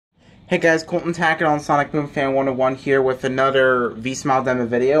Hey guys, Colton Tackett on Sonic Boom Fan 101 here with another V-Smile demo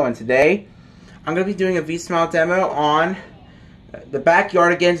video, and today I'm going to be doing a V-Smile demo on the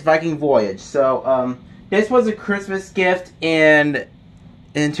Backyardigans Viking Voyage. So, this was a Christmas gift in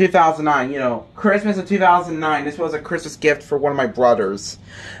 2009, you know, Christmas of 2009. This was a Christmas gift for one of my brothers.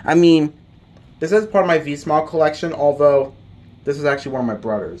 I mean, this is part of my V-Smile collection, although this is actually one of my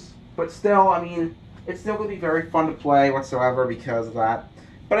brothers. But still, I mean, it's still going to be very fun to play whatsoever because of that.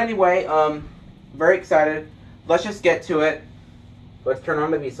 But anyway, very excited. Let's just get to it. Let's turn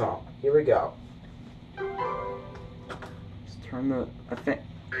on the V-Smile. Here we go. Just turn the,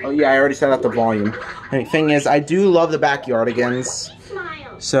 oh yeah, I already set up the volume. And the thing is, I do love the Backyardigans.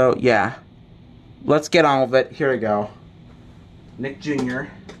 So yeah, let's get on with it. Here we go. Nick Jr.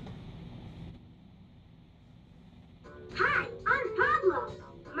 Hi, I'm Pablo.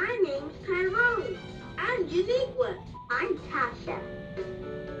 My name's Tyrone. I'm Uniqua. I'm Tasha.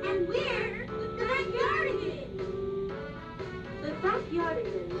 And we're the Backyardigans. The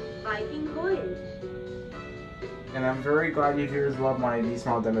Backyardigans Viking Voyage. And I'm very glad you viewers love my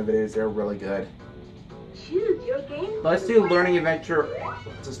V-Smile demo videos. They're really good. Choose your game. Let's do learning adventure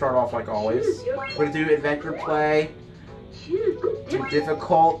to start off like always. We're going to do adventure play, do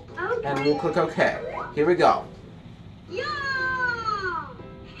difficult, and we'll click OK. Here we go. Yo!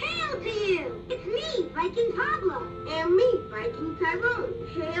 Hail to you! It's me, Viking Pablo. And me, Viking Tyrone.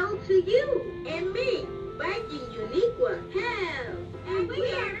 Hail to you. And me, Viking Uniqua. Hail! And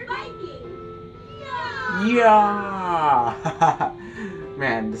we're Viking. Yo! Yeah!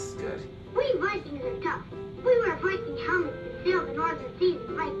 Man, this is good. We Vikings are tough. We wear Viking helmets and sail the northern seas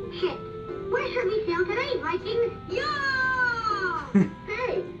in Viking ships. Where should we sail today, Vikings? Yo!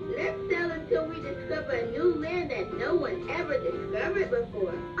 Hey, let's sail until we discover a new land that no one ever discovered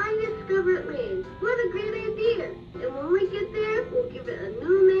before. Undiscovered land. What a great idea. And when we get there, we'll give it a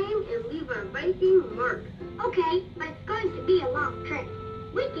new name and leave our Viking mark. Okay, but it's going to be a long trip.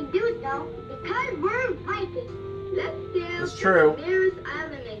 We can do it though, because we're Vikings. Let's sail It's true. to the nearest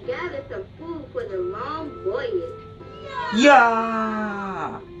island and gather some food for the long voyage.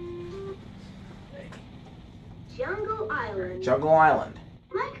 Yeah! Jungle Island. Jungle Island.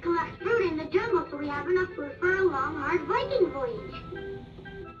 Let's collect fruit in the jungle so we have enough food for a long, hard Viking voyage.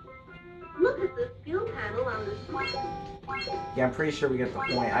 Look at the skill panel on the screen. Yeah, I'm pretty sure we get the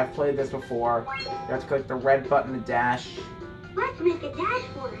point. I've played this before. You have to click the red button to dash. Let's make a dash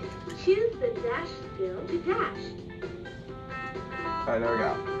for it. Choose the dash skill to dash. Alright, there we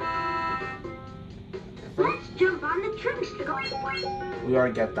go. Let's jump on the trunks to go. We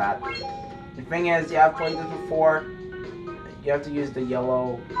already get that. The thing is, yeah, I've played this before. You have to use the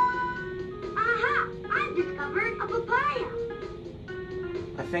yellow. Aha! I've discovered a papaya.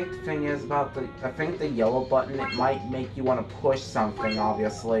 I think the thing is about the yellow button, it might make you want to push something,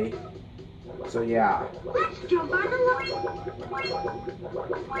 obviously. So yeah. Let's jump on the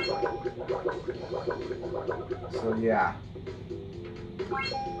So yeah.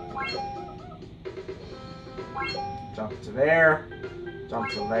 Jump to there. Jump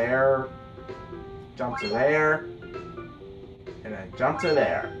to there. Jump to there. And then jump to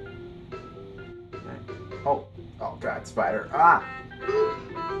there. Oh god, spider. Ah!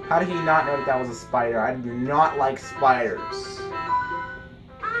 How did he not know that was a spider? I do not like spiders.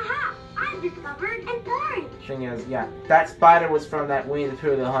 Aha! I've discovered an orange. Thing is, yeah, that spider was from that Winnie the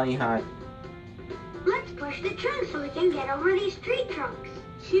Pooh, the Honey Hunt. Let's push the trunk so we can get over these tree trunks.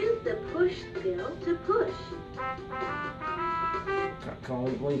 Choose the push skill to push. Come on,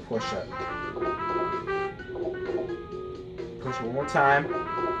 let me push it. Push it one more time.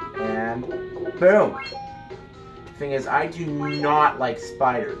 And boom! Thing is, I do not like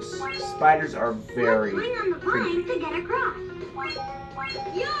spiders. Spiders are very Let's swing on the vine to get across.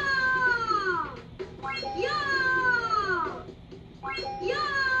 Yo! Yo! Yo!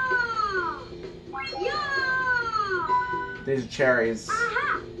 Yo! These are cherries.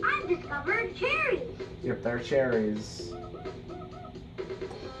 Aha! I've discovered cherries. Yep, they're cherries.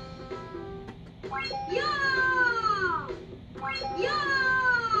 Yo! Yo!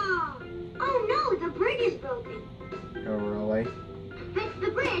 Oh no, the bridge is broken. Oh, really? To fix the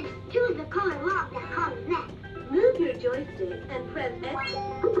bridge, choose the color lock that comes next. Move your joystick and press X.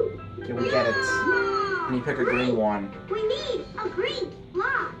 Okay, we get it. And you pick a green one. We need a green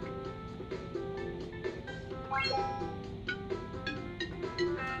lock.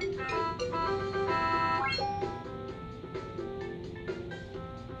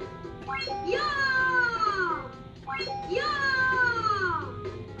 Yo! Yo!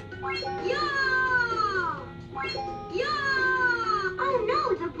 Yo! Yo! Oh no,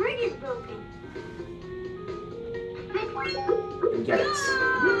 the bridge is broken. We get it.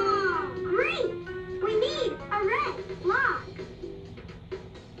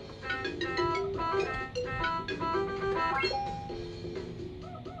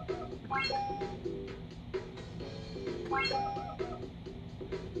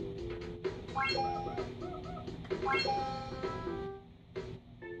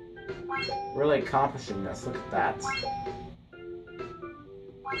 Really accomplishing this. Look at that.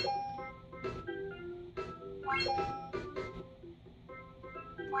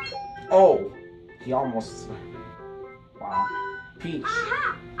 Oh! He almost... Wow. Peach.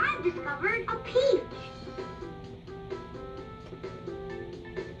 Aha! I've discovered a peach.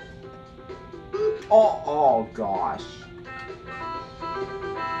 Oh gosh.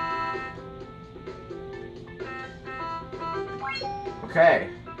 Okay.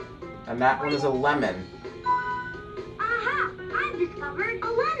 And that one is a lemon. Aha! I've discovered a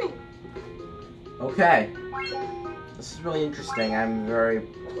lemon. Okay. This is really interesting. I'm very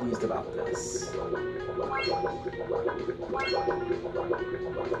pleased about this.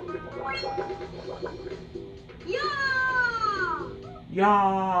 Yeah!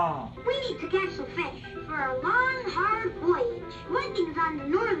 Yeah! We need to catch some fish for a long, hard voyage. Vikings on the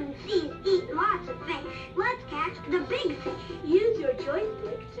northern seas eat lots of fish. Let's catch the big fish. Use your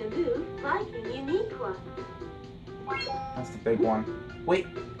joystick to move Viking unique one. That's the big one. Wait.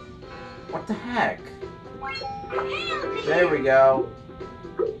 What the heck? Hail to There you. we go.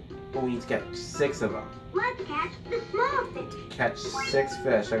 Oh, we need to catch 6 of them. Let's catch the small fish. Catch 6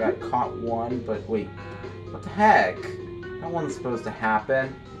 fish. I got caught 1, but wait. What the heck? That wasn't supposed to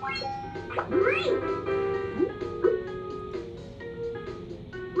happen. Great!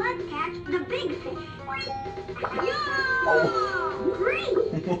 Let's catch the big fish. Yeah! Oh. Great!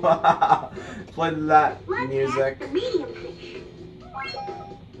 Play that Let's music. catch the medium fish.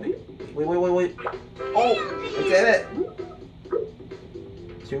 Wait. Oh! I did it!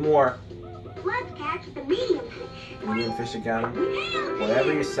 2 more. Let's catch the medium fish. Medium fish again. Hail to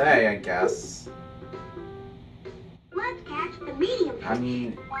Whatever you. you say, I guess. Let's catch the medium fish. I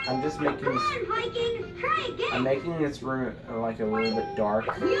mean, I'm just making Come this... on, Vikings, try again. I'm making this room like a little bit dark.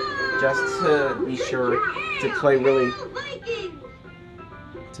 Yeah! Just to be Good sure job. to play really... Hail, Vikings!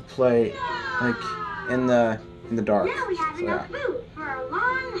 To play, like, in the dark. Now we have So, enough food for a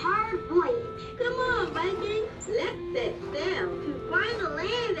long, hard voyage. Come on, Viking. Let's set sail to find a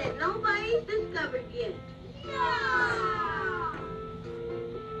land that nobody's discovered yet. Yeah!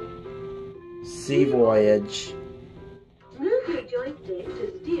 Sea Voyage. Move your joystick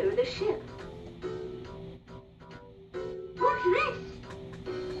to steer the ship. What's this?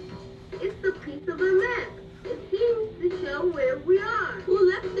 It's a piece of a map. It seems to show where we are. Who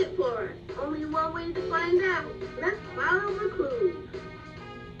left it for us? Only one way to find out. Let's follow the clues.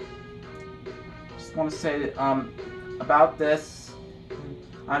 Just want to say that, about this,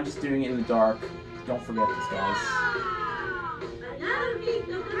 I'm just doing it in the dark. Don't forget this, guys. Another piece of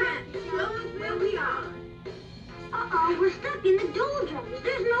the map to show us where we are. Uh-oh, we're stuck in the doldrums.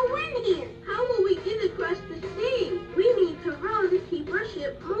 There's no wind here. How will we get across the sea? We need to row to keep our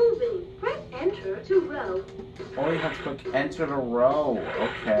ship moving. Press enter to row. Oh, you have to click enter to row.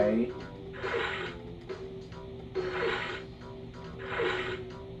 Okay.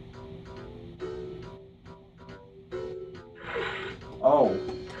 Oh.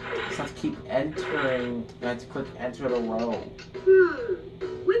 Just have to keep entering. You have to click enter to row.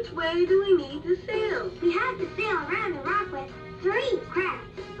 Which way do we need to sail? We have to sail around the rock with 3 crabs.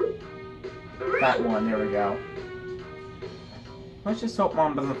 That one, there we go. Let's just hope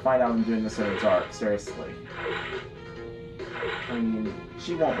Mom doesn't find out I'm doing this in the dark, seriously. I mean,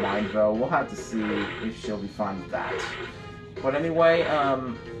 she won't mind though. We'll have to see if she'll be fine with that. But anyway,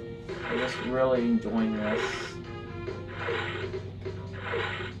 I'm just really enjoying this.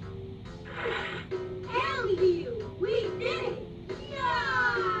 Hail to you! We did it!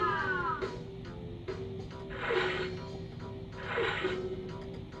 Yeah!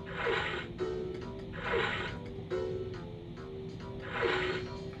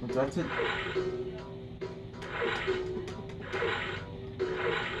 That's it.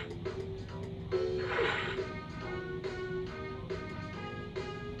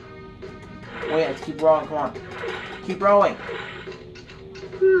 Wait, let's keep rowing, come on. Keep rowing.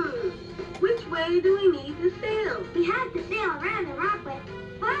 Which way do we need to sail? We have to sail around the rock with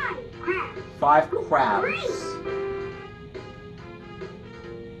 5 crabs. 5 crabs.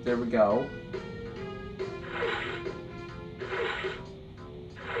 There we go.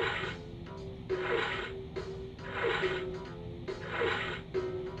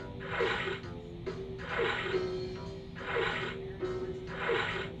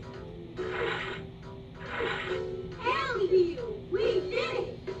 Hail to you! We did it!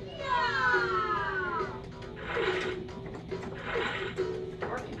 Yeah!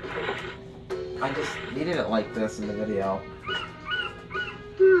 I just needed it like this in the video.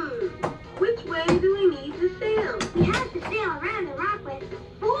 Which way do we need to sail? We have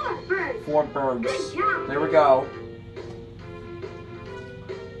 4 birds. Good job. There we go.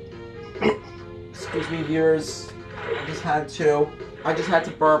 Excuse me, viewers. I just had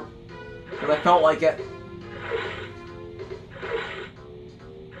to burp. Because I felt like it.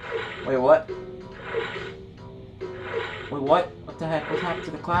 Wait, what? Wait, what? What the heck? What happened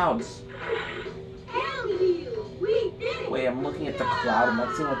to the clouds? Hell you! We did it! Wait, I'm looking at the cloud. It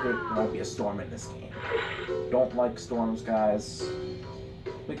might seem like there won't be a storm in this game. Don't like storms, guys.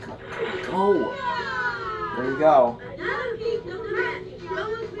 Wait, come on. Go! There we go. Another piece of the map to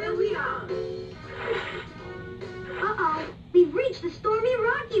show us where we are. Uh-oh. We've reached the stormy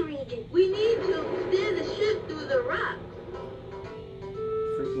rocky region. We need to steer the ship through the rocks.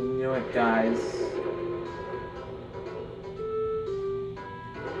 Freaking knew it, guys.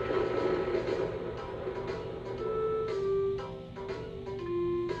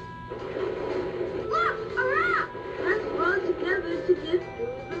 Look! A rock! Let's run together to get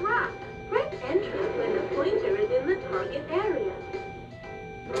through the rocks. Press enter when the pointer is in the target area.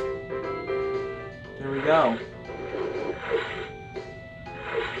 There we go.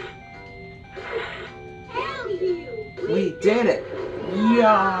 Hell you! We did it!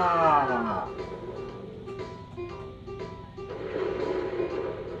 Yeah!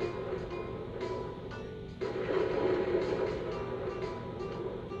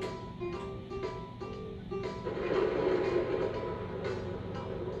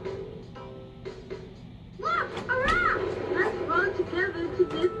 Look! A rock! Let's run together to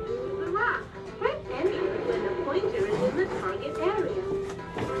get through the rocks. Press enter when the pointer is in the target area.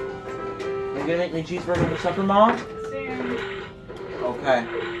 You gonna make me cheeseburger for supper, Mom? Soon. Okay.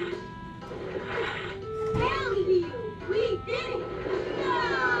 Hell you! We did it!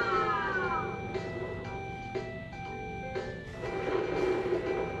 Yeah!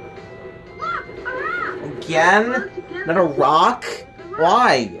 Look! A rock! Again? Another rock?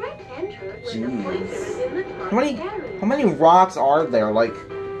 Why? Press enter when the pointer is in the target area. How many rocks are there? Like,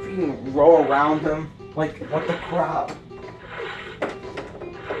 if you can roll around them? Like, what the crap?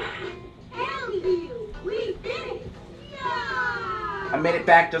 Hell you! We did it! Yeah! I made it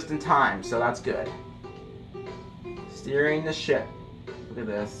back just in time, so that's good. Steering the ship. Look at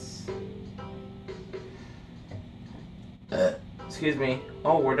this. Excuse me.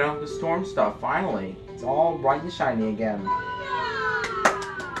 Oh, we're done with the storm stuff, finally. It's all bright and shiny again.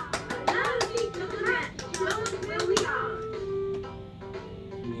 Another piece of the map to show us where we are.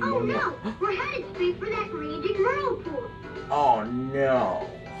 Oh no! We're headed straight for that raging whirlpool. Oh no.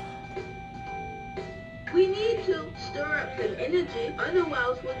 We need to stir up some energy,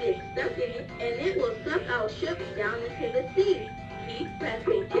 otherwise we'll get stuck in it, and it will suck our ship down into the sea. Keep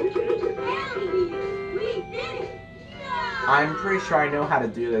pressing enter to Hell proceed. you! We did it! Yeah! I'm pretty sure I know how to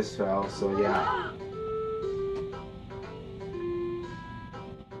do this, Phil, so yeah.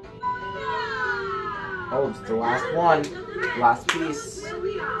 Oh, it's the last one. Last piece. Where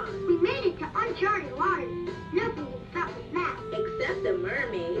we are, We made it to uncharted waters. Nothing can stop us now. except the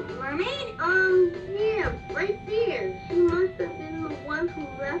mermaid. Mermaid? Yeah, right there. She must have been the one who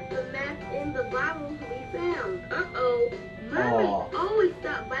left the map in the bottles we found. Uh-oh. Mermaids Aw. always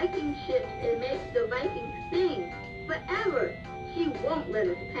stop Viking ships and make the Vikings sing. Forever. She won't let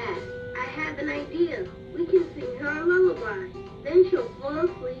us pass. I have an idea. We can sing her a lullaby. Then she'll fall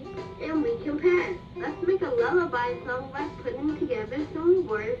asleep and we can pass. Let's make a lullaby song by putting together some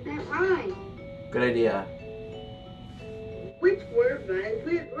words that rhyme. Good idea. Which word rhymes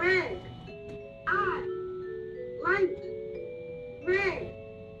with red? I. Light. Red.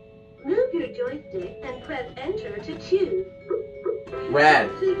 Move your joystick and press enter to choose. Red.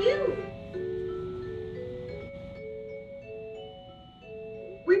 To you.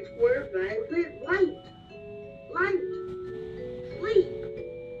 Which word rhymes with light? Light. Sleep.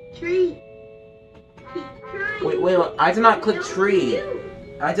 Tree. Keep trying. Wait, I did not click Don't tree. you.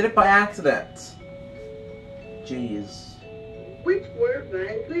 I did it by accident. Jeez. Which word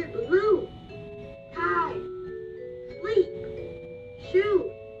rhymes with blue? Tie. Sleep.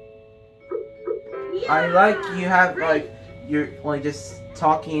 Shoe. I like you have Right. like you're like just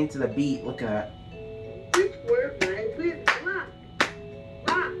talking into the beat. Look at that. Which word rhymes with rock?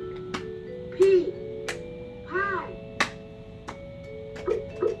 Rock. Pea. Pie.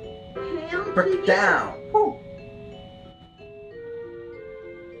 Hail to Break you. it down. Woo.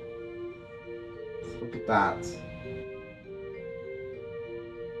 Look at that.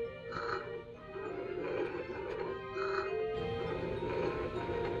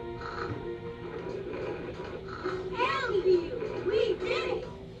 Hell you! We did it!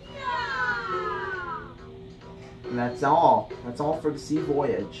 Yeah! And that's all. That's all for the sea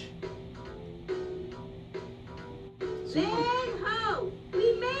voyage. Land ho!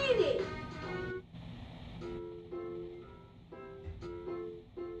 We made it!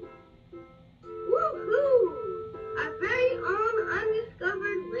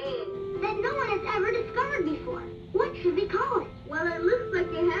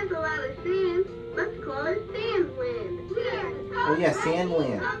 Yeah,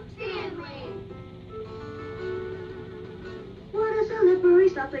 Sandland. What a slippery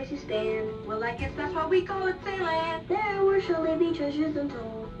stuff place you stand. Well, I guess that's why we call it Sandland. There will surely be treasures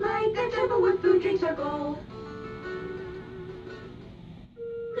untold, like a temple with food, drinks, or gold.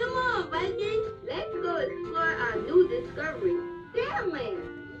 Come on, Vikings. Let's go explore our new discovery, Sandland.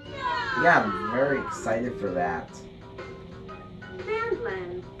 Yeah, I'm very excited for that.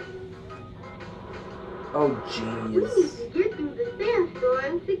 Sandland. Oh, We need jeez. to get through the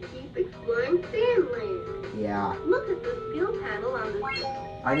sandstorm to keep exploring Sandland. Yeah, Look at the skill panel on the...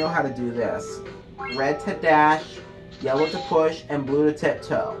 I know how to do this. Red to dash, yellow to push, and blue to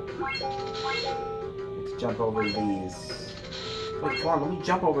tiptoe. Let's jump over these. Wait, come on, let me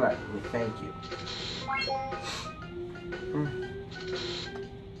jump over that. Thank you.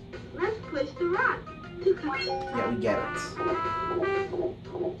 Let's push the rock to come. Yeah, we get it.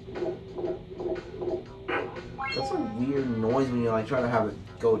 That's a weird noise when you like try to have it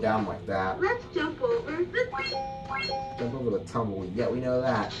go down like that. Let's jump over the... Jump over the tumbleweed. Yeah, we know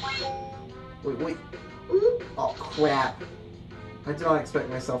that. Wait. Ooh, Oh, crap. I did not expect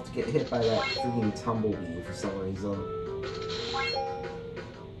myself to get hit by that freaking tumbleweed for some reason.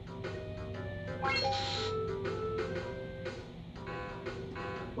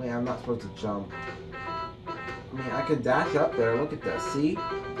 Wait, I'm not supposed to jump. I mean, I can dash up there. Look at this. See?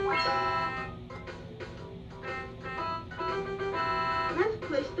 let's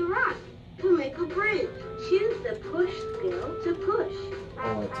push the rock to make a bridge. Choose the push skill to push.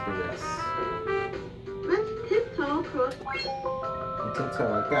 Oh, let's do this. Let's tiptoe across. You tiptoe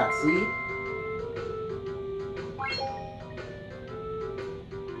like that. See?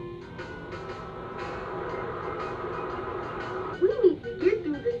 We need to get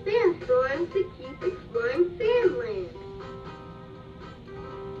through the sandstorm to keep exploring Sandland.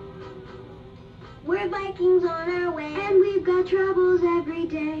 We're Vikings on our way, and we've got troubles every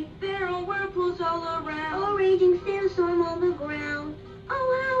day. There are whirlpools all around, a raging sandstorm on the ground. Oh,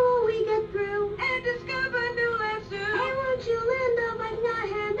 how will we get through and discover new lands soon? Hey, won't you lend a Viking a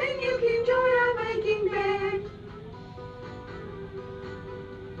hand, then you can join our Viking band.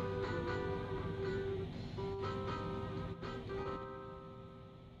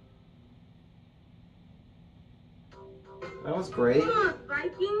 That was great. Come on,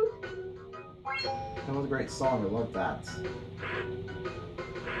 Vikings. That was a great song. I love that.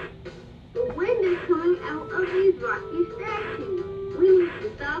 The wind is coming out of these rocky statues. We need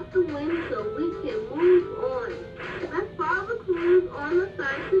to stop the wind so we can move on. Let's follow the clues on the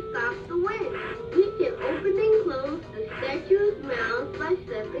side to stop the wind. We can open and close the statue's mouths by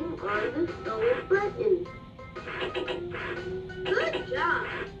stepping on the stone buttons. Good job.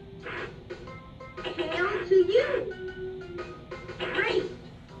 Hail to you. Great.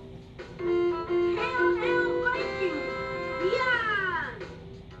 Hail, hail, Vikings. Yeah.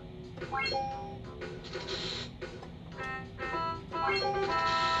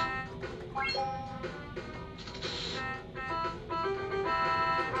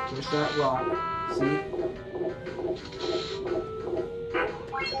 Push that rock. See?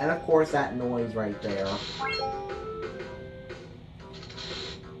 And of course that noise right there.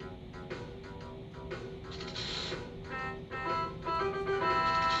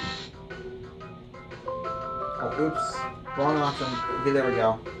 Oh, oops. Wrong option. Okay, there we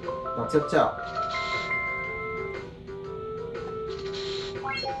go. Now tiptoe.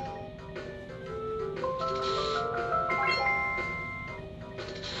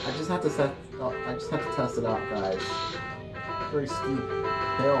 I just have to test it out, guys. Very steep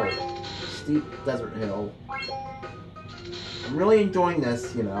hill. Steep desert hill. I'm really enjoying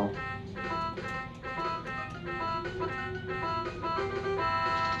this, you know.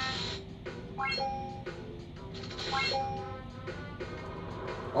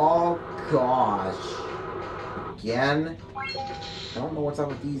 Oh gosh. Again? I don't know what's up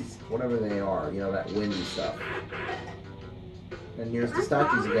with these, whatever they are, you know, that windy stuff. And here's the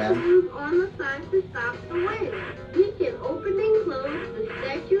statues again. On the side to stop the wind. We can open and close the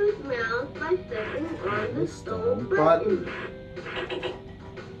statue's mouth by stepping on the stone button.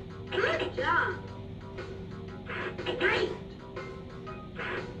 Good job. Great.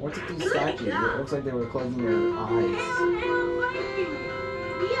 What's with these statues? It looks like they were closing their eyes.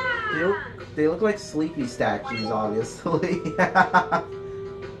 Yeah. They look like sleepy statues, obviously.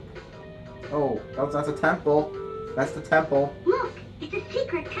 Oh, that's a temple. That's the temple. Look, it's a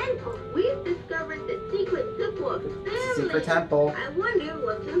secret temple. We've discovered the secret temple of Sandland. Secret temple. I wonder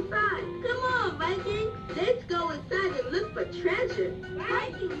what's inside. Come on, Vikings. Let's go inside and look for treasure.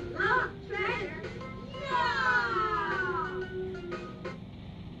 Vikings love treasure. Yeah!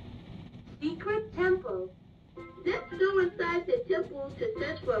 Secret temple. Let's go inside at the temple to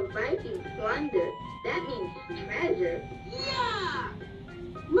search for Viking plunder. That means treasure. Yeah!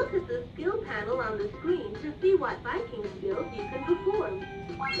 Look at the skill panel on the screen to see what Viking skills you can perform.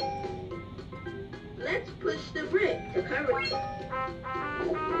 Let's push the brick to cover it.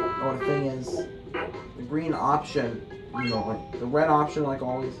 Oh, the thing is, the green option, you know, like the red option, like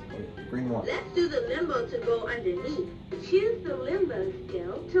always, the green one. Let's do the limbo to go underneath. Choose the limbo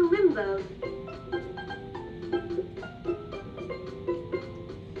skill to limbo.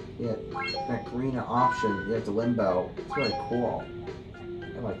 Yeah, that green option, you have to limbo. It's really cool.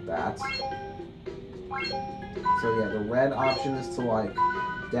 I like that. So yeah, the red option is to like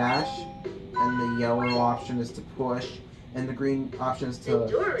dash, and the yellow option is to push, and the green option is to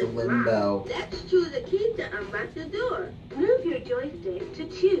limbo. Let's choose a key to unlock the door. Move your joystick to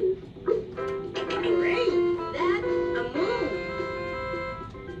choose. Great! That's a moon.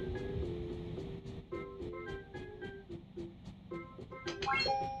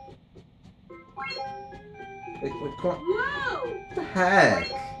 Wait, come on. Whoa! What the heck?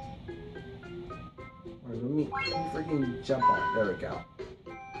 Wait, let me freaking jump on it. There we go.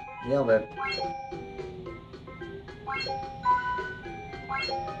 Nailed it.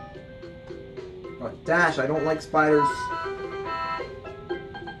 Oh, dash, I don't like spiders.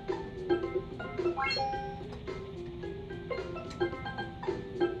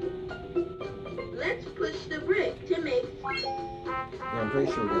 Let's push the brick to make... Yeah, I'm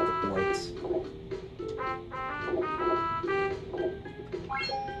pretty sure we got the points.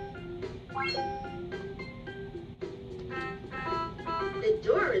 The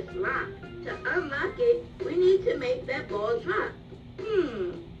door is locked. To unlock it, we need to make that ball drop.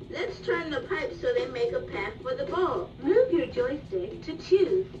 Let's turn the pipe so they make a path for the ball. Move your joystick to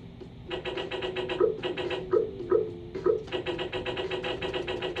choose.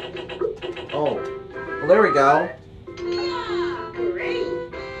 Oh. Well, there we go. Yeah! Great!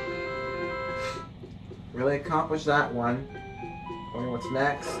 Really accomplished that one. Wonder what's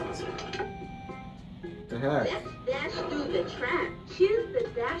next. What the heck? Let's dash through the trap. Choose the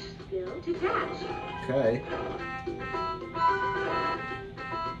dash skill to dash. Okay.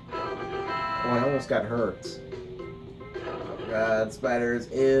 Oh, I almost got hurt. Oh god, spiders.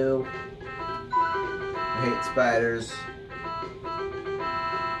 Ew. I hate spiders.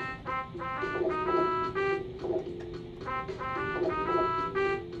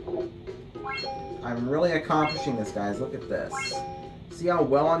 I'm really accomplishing this, guys. Look at this. See how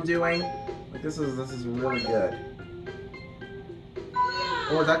well I'm doing? Like this is really good.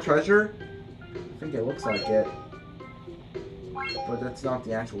 Oh, is that treasure? I think it looks like it. But that's not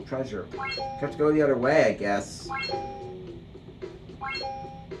the actual treasure. You have to go the other way, I guess.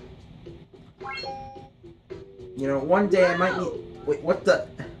 You know, one day I might need... Wait, what the...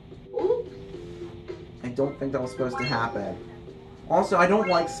 Oops. I don't think that was supposed to happen. Also, I don't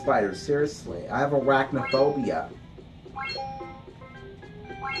like spiders, seriously. I have arachnophobia.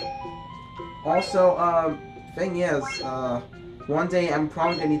 Also, thing is, one day I'm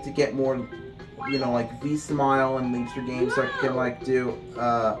probably gonna need to get more, you know, like V-Smile and Leapster games so I can, like, do,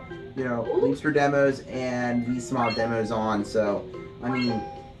 you know, Leapster demos and V-Smile demos on, so, I mean,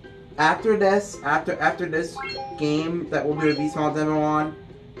 after this game that we'll do a V-Smile demo on,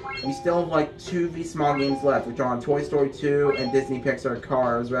 we still have, like, 2 V-Smile games left, which are on Toy Story 2 and Disney Pixar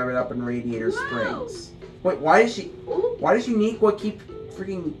Cars, Rev It Up and Radiator Springs. Wait, why does Uniqua keep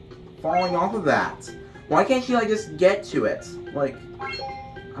freaking falling off of that? Why can't she, like, just get to it? Like,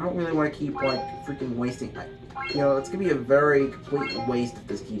 I don't really want to keep, like, freaking wasting... You know, it's going to be a very complete waste if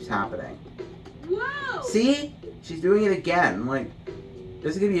this keeps happening. Whoa! See? She's doing it again. Like,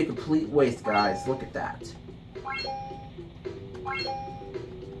 this is going to be a complete waste, guys. Look at that.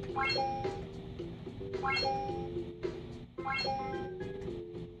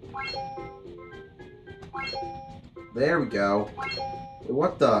 There we go.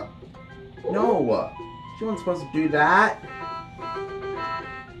 What the? No! She wasn't supposed to do that.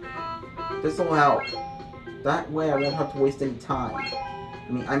 This'll help. That way I won't have to waste any time. I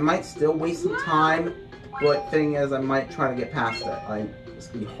mean, I might still waste some time, but thing is, I might try to get past it. It's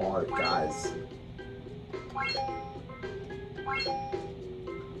gonna be hard, guys.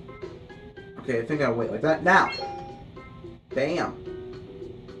 Okay, I think I'll wait like that. Now! Bam!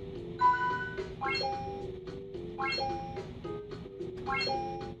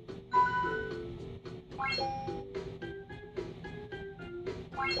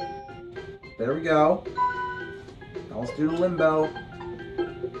 There we go. Now let's do the limbo.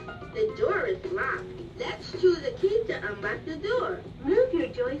 The door is locked. Let's choose a key to unlock the door. Move your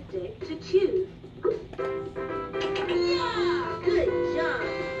joystick to choose. Yeah! Good job.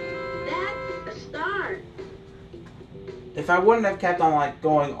 That's a star. If I wouldn't have kept on like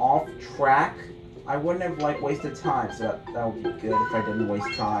going off track, I wouldn't have like wasted time. So that would be good if I didn't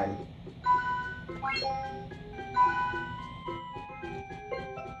waste time.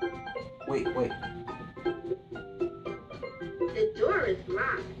 Wait. The door is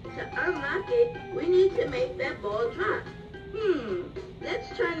locked. To unlock it, we need to make that ball drop. Let's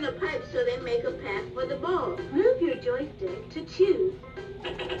turn the pipe so they make a path for the ball. Move your joystick to choose.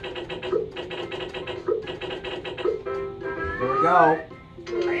 Here we go.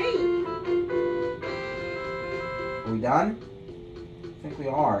 Great. Are we done? I think we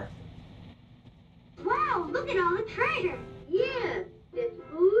are. Wow, look at all the treasure. Yeah, there's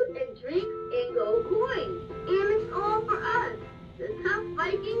food and drinks and gold coins. And it's all for us, the top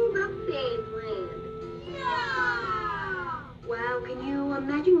Vikings of Sandsland. Yeah! Wow, can you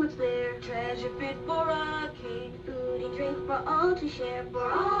imagine what's there? Treasure fit for a king, food and drink for all to share, for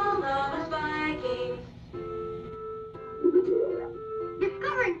all of us Vikings.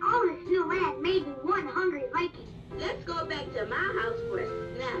 Discovering all this new land made me one hungry Viking. Let's go back to my house for a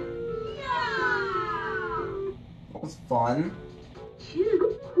snack. Yeah! That was fun.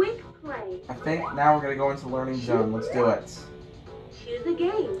 Choose quick play. I think now we're gonna go into learning zone. Let's do it. Choose a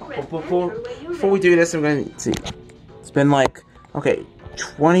game. Press Before enter when you're we ready. do this, I'm gonna see. It's been like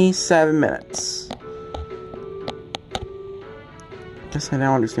 27 minutes. Guess I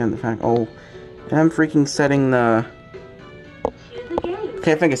now understand the fact. Oh, and I'm freaking setting the. Choose a game.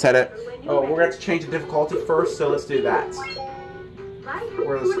 Okay, I think I said it. When you're Oh, we're gonna ready. have to change the difficulty first, so let's do that.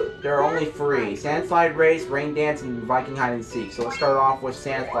 There are only 3: Sandslide Race, Rain Dance, and Viking Hide and Seek. So let's start off with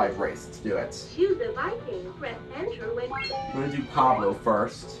Sandslide Race. Let's do it. Choose a Viking. Press enter when I'm gonna do Pablo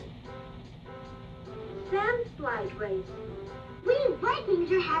first. Sandslide race. We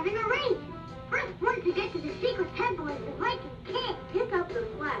Vikings are having a race. First one to get to the secret temple is the Viking king. Pick up the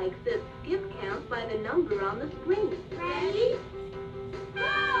flag that skip count by the number on the screen. Ready?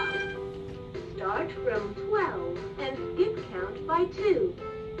 Go! Start from 12 and skip count by 2.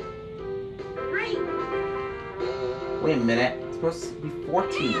 Great! Wait a minute. It's supposed to be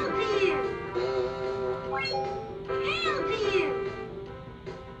 14. Hail to you! Hail to you!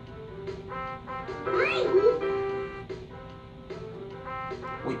 Great!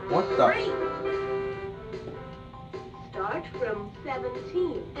 Wait, what the? Great! Start from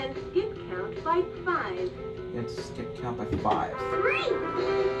 17 and skip count by 5. You have to skip count by 5. Great!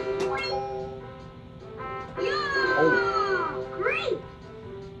 Yeah! Oh. Great!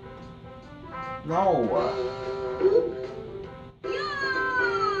 No.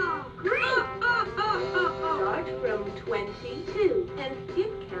 Yeah! Great! Start from 22 and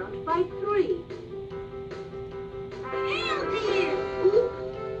skip count by 3. Hail to you!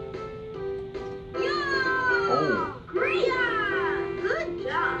 Yeah! Oh. Great! Yeah, good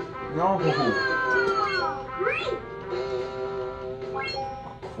job. No. Yeah! Great!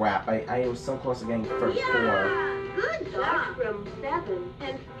 Crap. I was so close to getting first 4. Yeah, good Start job. from 7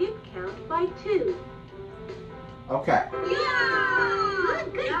 and skip count by 2. Okay. Yeah!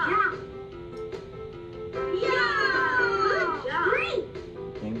 Good job! Yeah, good job. Great!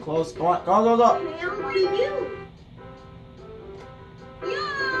 Getting close. Go on. Go. Hail to you.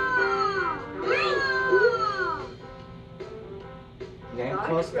 Yeah! Great! Getting Start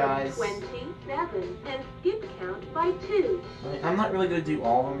close, from guys. 27 and skip count by 2. I'm not really gonna do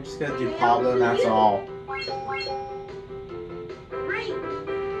all of them. I'm just gonna do Pablo, and that's all. Great!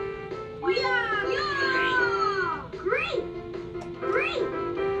 Yeah! Yeah! Great! Great!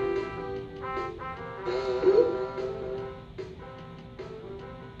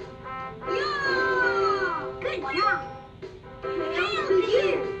 Yeah! Good job! Hail to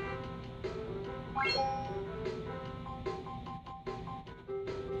you! I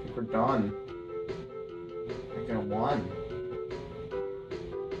think we're done. I think I won.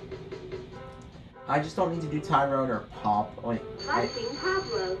 I just don't need to do Tyrone or Pop. Wait, Viking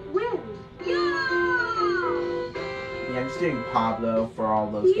Pablo wins. Yeah! yeah, I'm just doing Pablo for all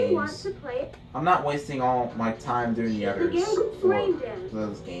those Do you want games. to play it? I'm not wasting all my time doing the others Again, for Rain Dance.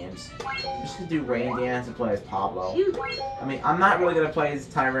 those games. I'm just gonna do Rain Dance and play as Pablo. Choose I mean, I'm not really gonna play as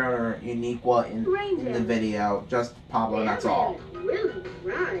Tyrone or Uniqua in the video. Just Pablo, and that's all. That man is really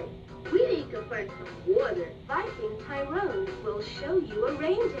dry. We need to find some water. Viking Tyrone will show you a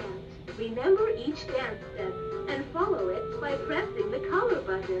rain dance. Remember each dance step and follow it by pressing the color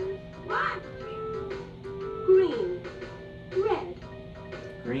buttons. What? Green, red,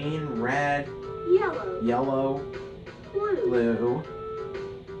 Green, red, yellow, yellow, blue, blue,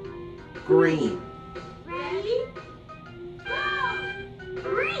 green. Ready? Go!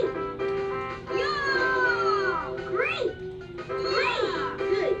 Great! Yeah! Great! Great!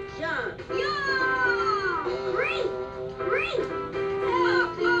 Good job. Yeah! Great! Great!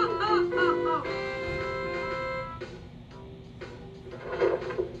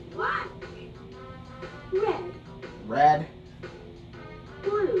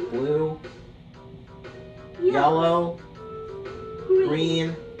 blue, yellow,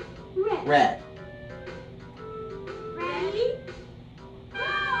 green, red. Ready? Go!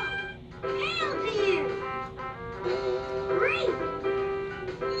 Hail to you! Great!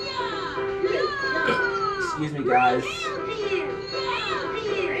 Yeah! Yeah! Excuse me, guys. Hail to you! Hail to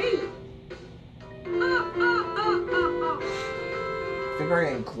you! I think we're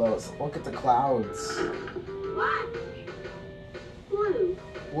getting close. Look at the clouds. What? Blue,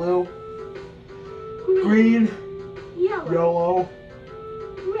 Blue, green, yellow, yellow,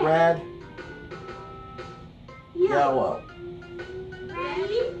 red, red, yellow.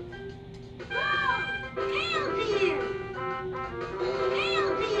 Ready? Go! Hail to you! Hail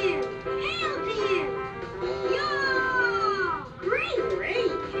to you! Hail to you! Yeah! Great!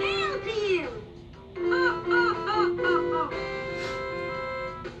 Great! Hail to you!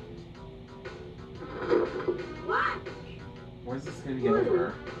 What? Where's this gonna be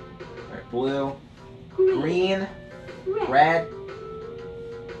over? Alright, blue, green, red,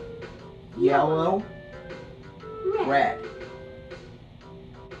 yellow, red.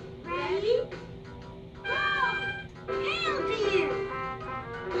 Ready? Go! Hail to you!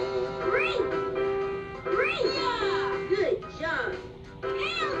 Green! Green! Yeah! Good job.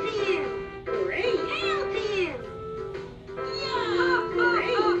 Hail to you! Great. Hail to you!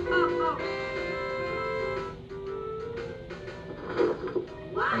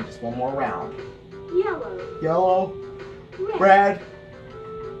 What? And just one more round. yellow, Yellow, red, red,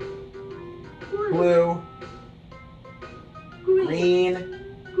 blue, green,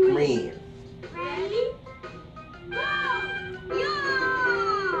 green. Ready? Go!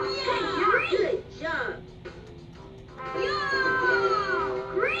 Yeah! Yeah. Good job.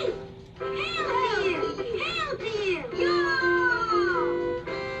 Yeah! Great! Hail to you! Hail to you! Yeah!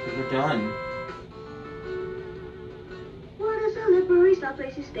 We're done. What a slippery soft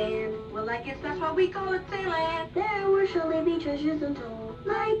place to stand. Well, I guess that's why we call it Sailing. There will surely be treasures untold,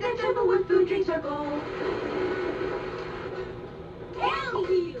 like the temple with food, drinks, or gold. Hail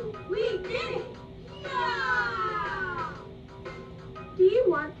to you! We did it! Yeah! Do you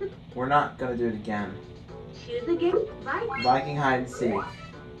want to We're not gonna do it again. choose a game? Viking. Viking hide and seek.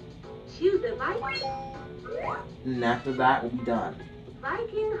 Choose a Viking. And after that, we'll be done.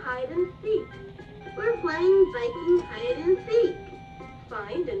 Viking hide and seek. We're playing Viking hide and seek.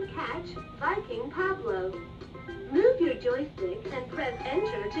 Find and catch Viking Pablo. Move your joystick and press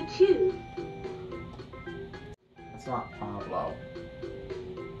enter to choose. That's not Pablo.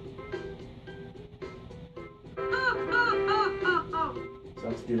 So I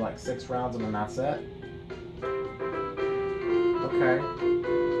have to do like 6 rounds and then that's it? Okay.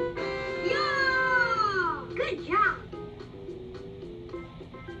 Yeah! Good job!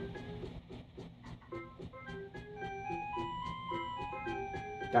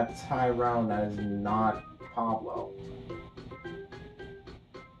 That's Tyrone, that is not Pablo.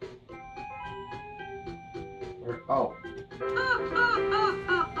 Oh.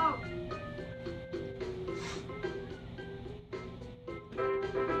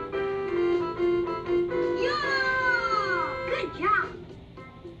 Yeah! Good job!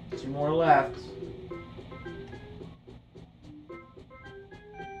 2 more left.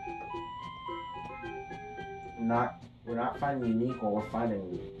 We're not finding unique one, we're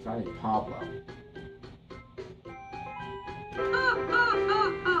finding Pablo.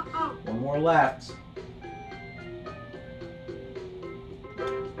 One more left.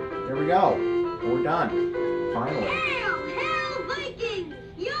 There we go. We're done. Finally. Hail! Hail Vikings!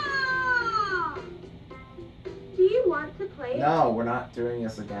 Yeah! Do you want to play it? No, we're not doing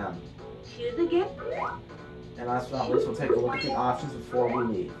this again. Choose a game. And last but not least, we'll take a look at the options before we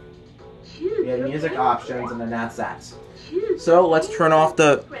leave. Choose We have your music game. options, and then that's that. Choose So let's turn off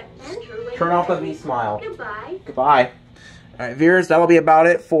the Press enter when you're ready. V-Smile. Goodbye. Goodbye. Alright, viewers, that'll be about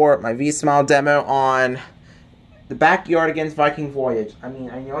it for my V-Smile demo on the Backyardigans Viking Voyage. I mean,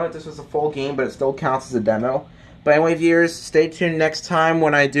 I know that this was a full game, but it still counts as a demo. But anyway, viewers, stay tuned next time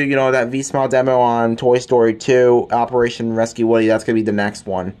when I do, that V-Smile demo on Toy Story 2, Operation Rescue Woody. That's going to be the next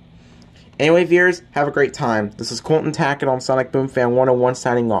one. Anyway, viewers, have a great time. This is Colton Tackett on Sonic Boom Fan 101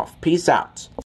 signing off. Peace out.